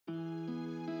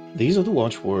These are the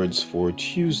watchwords for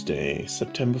Tuesday,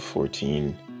 September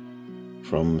 14,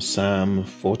 from Psalm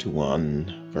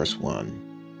 41, verse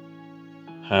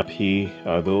 1. Happy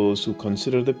are those who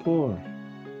consider the poor.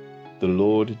 The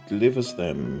Lord delivers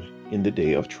them in the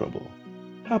day of trouble.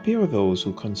 Happy are those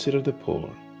who consider the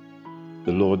poor.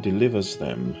 The Lord delivers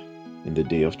them in the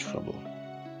day of trouble.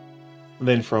 And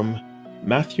then from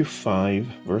Matthew 5,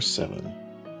 verse 7.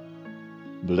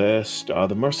 Blessed are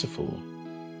the merciful,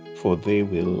 for they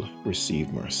will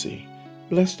receive mercy.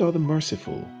 Blessed are the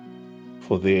merciful,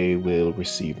 for they will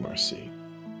receive mercy.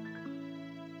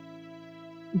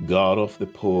 God of the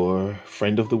poor,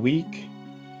 friend of the weak,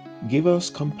 give us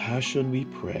compassion, we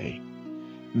pray.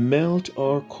 Melt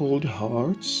our cold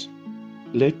hearts,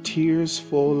 let tears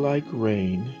fall like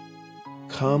rain.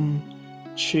 Come,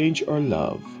 change our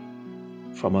love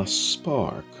from a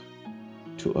spark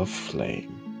to a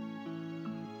flame.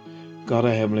 God,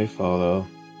 our Heavenly Father,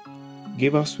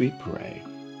 give us, we pray,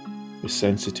 the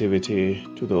sensitivity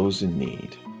to those in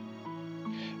need.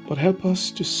 But help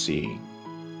us to see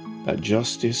that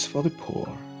justice for the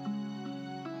poor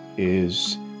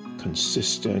is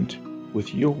consistent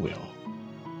with your will.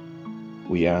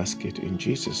 We ask it in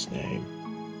Jesus' name.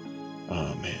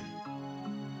 Amen.